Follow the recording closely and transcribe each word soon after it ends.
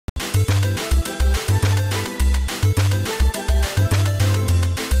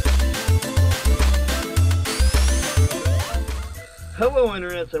Hello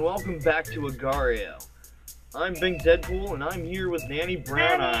internets and welcome back to Agario. I'm Big Deadpool and I'm here with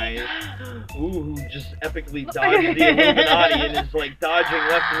NaniBrwnEyes, who just epically dodged the Illuminati and is like dodging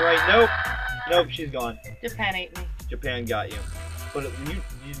left and right. Nope, she's gone. Japan ate me. Japan got you. But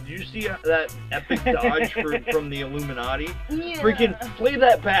you see that epic dodge from the Illuminati? Yeah. Freaking play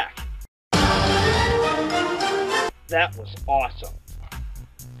that back. That was awesome.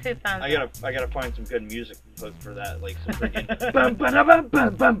 I gotta find some good music for that, like some freaking.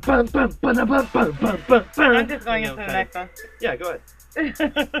 I'm just going into the next one. Yeah, go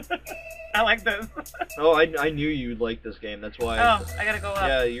ahead. I like this. Oh, I knew you'd like this game. That's why. Oh, I gotta go up.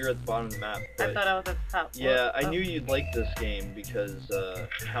 Yeah, you're at the bottom of the map. I thought I was at the top. Yeah, I knew you'd like this game because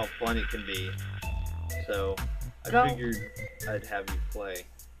how fun it can be. So I figured I'd have you play.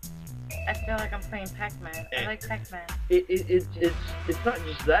 I feel like I'm playing Pac-Man. I like Pac-Man. It's not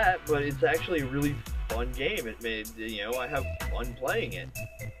just that, but it's actually a really fun game. It made I have fun playing it,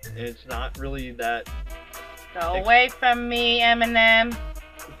 and it's not really that. Go away from me, Eminem.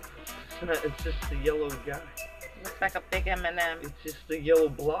 It's just the yellow guy. Looks like a big Eminem. It's just the yellow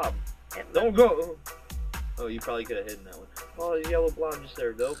blob. Don't go. Oh, you probably could have hidden that one. Oh, the yellow blob just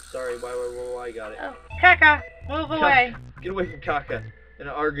there. Nope. Sorry. Why? I got it. Oh, Kefka, move away. Get away from Kefka. And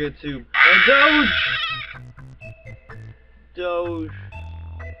Arga too. And Doge.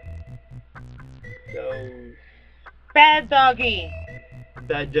 Bad doggy.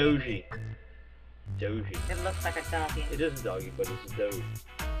 Bad Doji. It looks like a doggy. It is a doggy, but it's a Doge.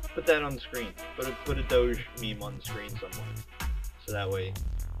 Put that on the screen. Put a Doge meme on the screen somewhere, so that way,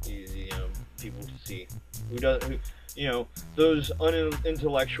 people can see. Those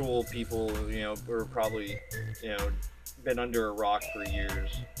unintellectual people, are probably, been under a rock for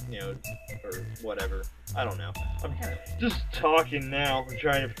years, or whatever. I don't know. I'm just talking now. I'm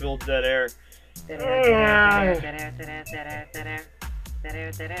trying to fill dead air. Dead air. We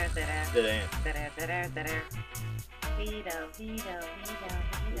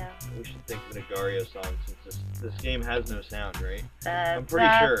should think of an Agario song since this game has no sound, right? I'm pretty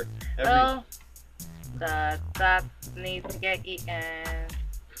sure. The dots need to get eaten.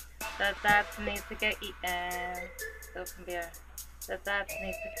 The dots need to get eaten. Those can be the dots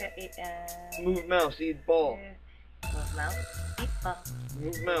need to get eaten. Move mouse, eat ball. Move mouse, eat ball.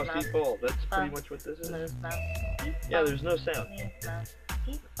 Move mouse, eat ball. That's pretty much what this is. Move mouse, eat ball. Yeah, there's no sound. Move mouse,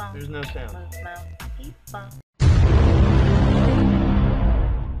 eat ball. There's no sound. Move mouse, eat ball.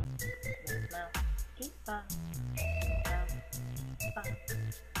 Move mouse, eat ball. Move mouse, eat ball.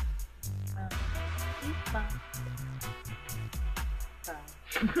 Mouse, eat ball.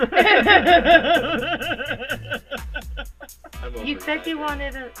 You said you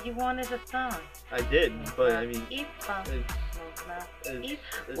wanted a song. I did, but I mean. Eat ball.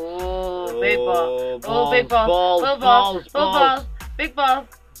 Oh, big ball. Balls, big ball. balls. Big ball.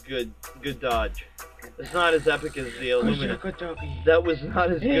 Good dodge. It's not as epic as the Illuminati. That was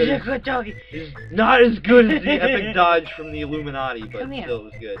not as good. It's not as good as the epic dodge from the Illuminati, but still it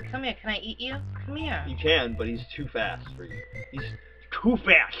was good. Come here. Can I eat you? Come here. You can, but he's too fast for you. He's too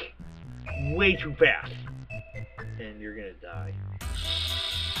fast. Way too fast. And you're gonna die.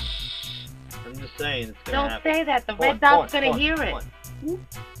 I'm just saying it's gonna happen. Don't say that. The red dot's gonna hear it.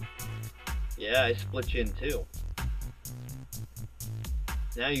 Yeah, I split you in two.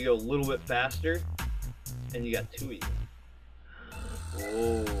 Now you go a little bit faster, and you got two of you.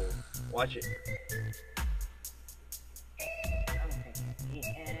 Oh, watch it.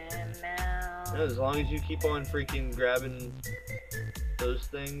 No, as long as you keep on freaking grabbing those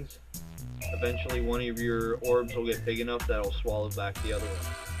things, eventually one of your orbs will get big enough that it'll swallow back the other one.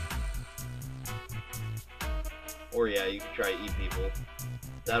 Or yeah, you can try to eat people.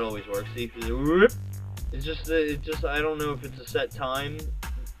 That always works. See, it's just I don't know if it's a set time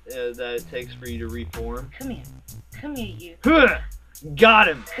that it takes for you to reform. Come here, you. Got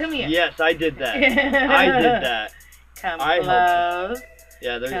him. Come here. Yes, I did that. I did that. Come close.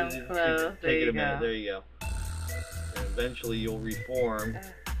 Yeah, Come close. Take it a minute. There you go. And eventually you'll reform.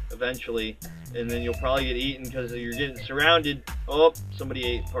 Eventually, and then you'll probably get eaten because you're getting surrounded. Oh, somebody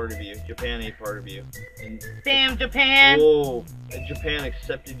ate part of you. Japan ate part of you. And damn Japan! Oh, and Japan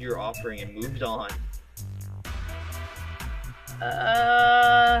accepted your offering and moved on.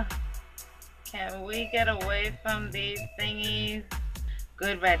 Can we get away from these thingies?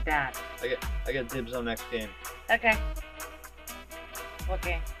 Good red dot. I got dibs on next game. Okay. What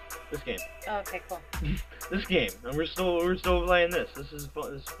game? This game. Oh, okay, cool. This game, and we're still playing this. This is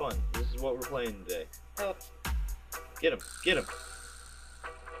fun. This is fun. This is what we're playing today. Oh. Get him.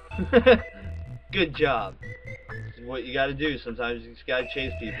 Good job. This is what you got to do. Sometimes you just got to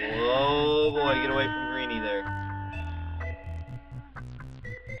chase people. Oh boy, get away from Greenie there.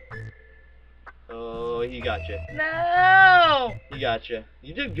 Oh, he got you. No! He got you.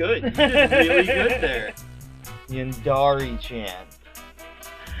 You did good. You did really good there. Yandari-chan.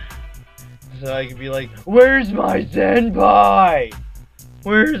 So I could be like, where's my senpai?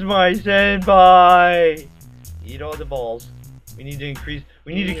 Where's my senpai? Eat all the balls. We need to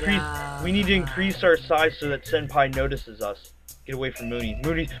increase our size so that senpai notices us. Get away from Mooney.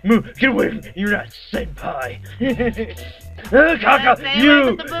 Mooney, get away from, you're not senpai. Kaka,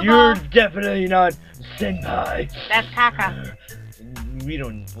 you're definitely not senpai. That's Kaka. We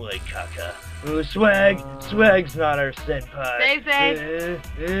don't like Kaka. Swag's not our senpai.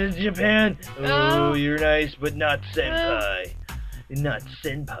 Say. Japan. Oh, you're nice, but not senpai. Not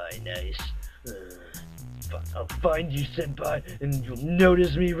senpai nice. I'll find you, senpai, and you'll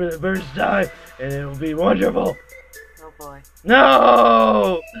notice me for the first time, and it'll be wonderful. Oh boy.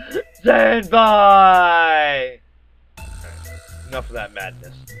 No! Senpai! Enough of that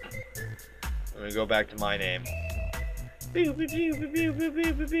madness. I'm gonna go back to my name. There's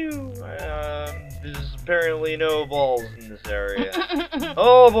apparently no balls in this area.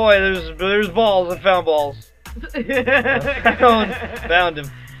 Oh boy, there's balls. I found balls. Found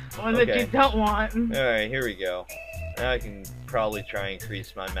him. One that you don't want. Alright, here we go. Now I can probably try and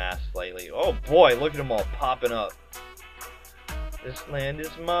increase my mass slightly. Oh boy, look at them all popping up. This land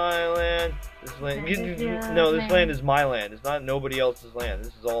is my land. This land. No, this land is my land. It's not nobody else's land.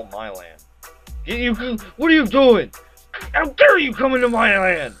 This is all my land. What are you doing? How dare you come into my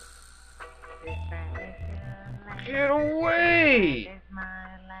land? Get away!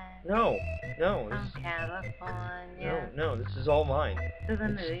 No, this is all mine. This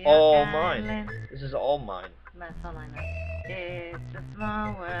is all mine. This is all mine.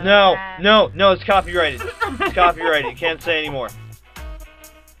 No, it's copyrighted. It's copyrighted. You can't say anymore.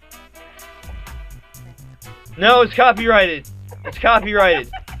 No, it's copyrighted. It's copyrighted.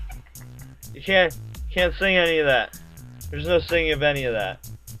 You can't sing any of that. There's no singing of any of that.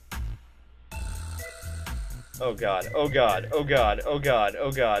 Oh god, oh god, oh god, oh god,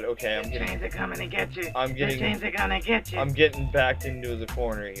 oh god. Okay, the trains are coming to get you. The trains are gonna get you. I'm getting backed into the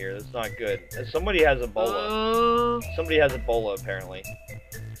corner here. That's not good. Somebody has Ebola. Oh. Somebody has Ebola apparently.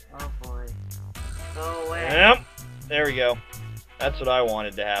 Oh boy. Go away. Yep. There we go. That's what I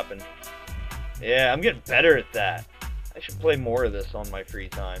wanted to happen. Yeah, I'm getting better at that. I should play more of this on my free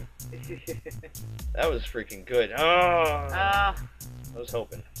time. That was freaking good. Oh. I was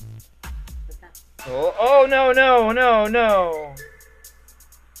hoping. Oh no.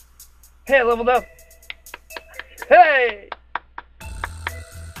 Hey, I leveled up. Hey!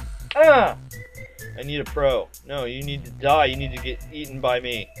 I need a pro. No, you need to die. You need to get eaten by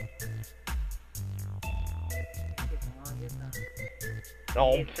me.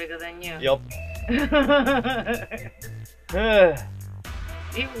 No. He's bigger than you. Yup.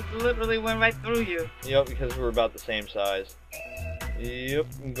 He literally went right through you. Yep, because we're about the same size. Yep,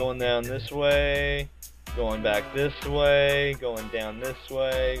 I'm going down this way, going back this way, going down this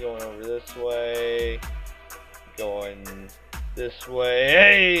way, going over this way, going this way.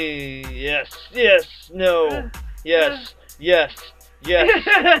 Hey! Yes! No! Yes!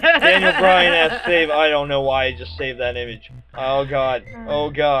 NaniBrwnEyes save. I don't know why I just saved that image. Oh god. Oh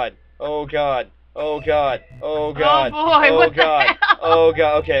god. Oh god. Oh god. Oh god. Oh boy, what the hell? Oh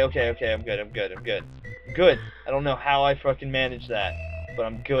god. Okay. I'm good. Good. I don't know how I fucking managed that, but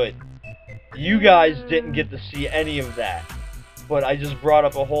I'm good. You guys didn't get to see any of that, but I just brought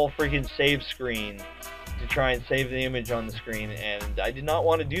up a whole freaking save screen to try and save the image on the screen, and I did not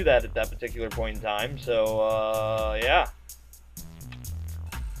want to do that at that particular point in time, so, yeah.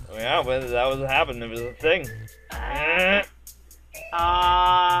 Yeah, but that was what happened. It was a thing.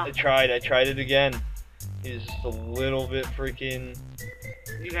 I tried it again. It's just a little bit freaking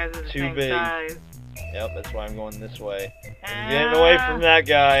you guys are the too same big. Size. Yep, that's why I'm going this way. I'm getting away from that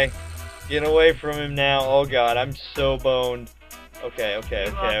guy. Getting away from him now. Oh god, I'm so boned. Okay.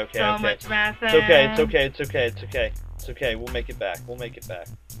 So much mass. It's okay. We'll make it back.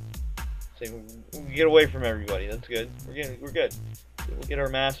 See, we'll get away from everybody. That's good. We're good. We'll get our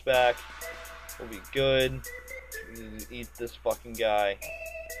mass back. We'll be good. Eat this fucking guy.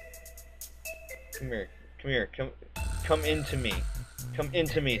 Come here. Come into me.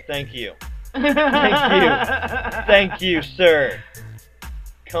 Thank you. Thank you, sir.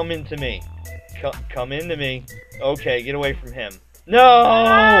 Come into me. Come into me. Okay, get away from him.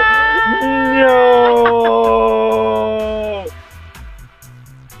 No!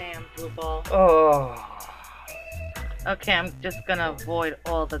 Damn, blue ball. Oh. Okay, I'm just gonna avoid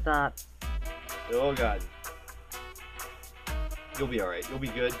all the dots. Oh god. You'll be alright. You'll be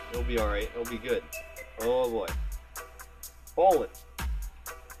good. You'll be alright. You'll be good. Oh boy. Ball it.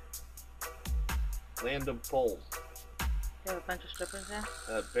 Land of Bulls. You have a bunch of strippers there?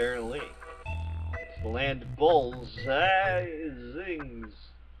 Apparently. It's the land of bulls. Zings.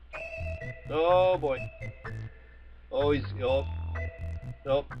 Oh boy. Oh, he's... Oh.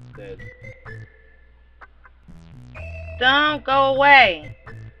 Oh, dead. Don't go away.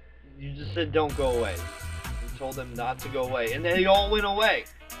 You just said don't go away. You told them not to go away. And they all went away.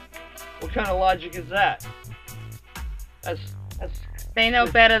 What kind of logic is that? That's They know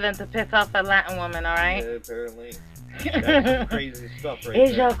better than to piss off a Latin woman, alright? yeah, apparently. That's some crazy stuff right there.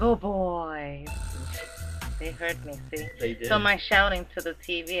 Asia, go boys. They heard me, see? They did. So my shouting to the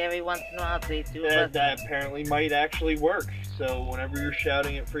TV every once in a while, they do that apparently might actually work. So whenever you're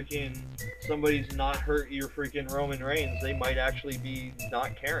shouting at freaking somebody's not hurt your freaking Roman Reigns, they might actually be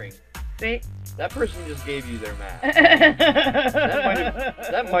not caring. See? That person just gave you their mask.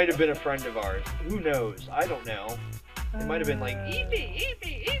 that might have been a friend of ours. Who knows? I don't know. It might have been like, eat me,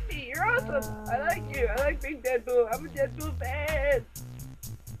 you're awesome. I like you. I like Big Deadpool. I'm a Deadpool fan.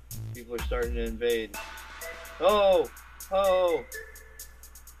 People are starting to invade. Oh!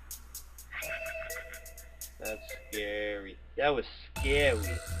 That's scary. That was scary.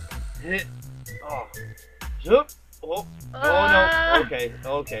 Oh. Zoop. Oh. Oh no. Okay.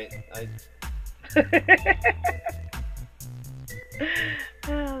 Oh,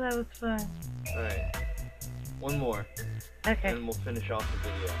 that was fun. Alright. One more. Okay. And we'll finish off the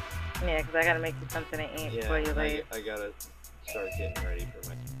video. Yeah, because I gotta make you something to eat before you leave. I gotta start getting ready for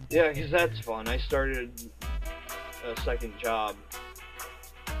my... Yeah, because that's fun. I started a second job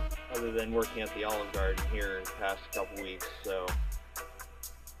other than working at the Olive Garden here in the past couple weeks, so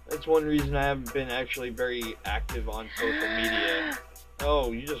that's one reason I haven't been actually very active on social media.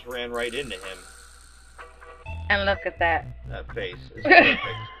 Oh, you just ran right into him. And look at that. That face is perfect.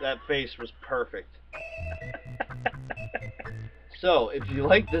 That face was perfect. So, if you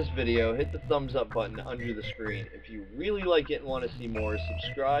like this video, hit the thumbs up button under the screen. If you really like it and want to see more,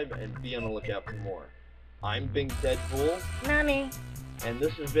 subscribe and be on the lookout for more. I'm Big Deadpool. Nani. And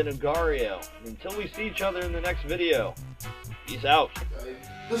this has been Agario. Until we see each other in the next video. Peace out.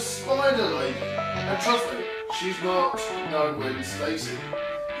 The Spider Lady. And trust me, she's not no Gwen Stacy.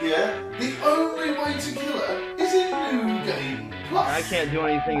 Yeah? The only way to kill her is in New Game Plus. I can't do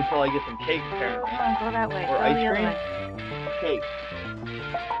anything until I get some cake, apparently. Come on, go that way. Or Go ice the other cream? way. Cake.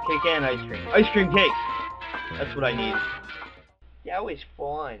 Cake and ice cream. Ice cream cake! That's what I need. Yeah, always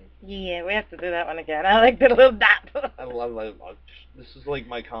fun. Yeah, we have to do that one again. I like the little dot. I love this is like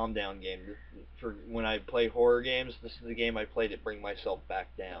my calm down game. For when I play horror games, this is the game I play to bring myself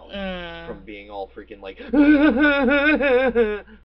back down from being all freaking like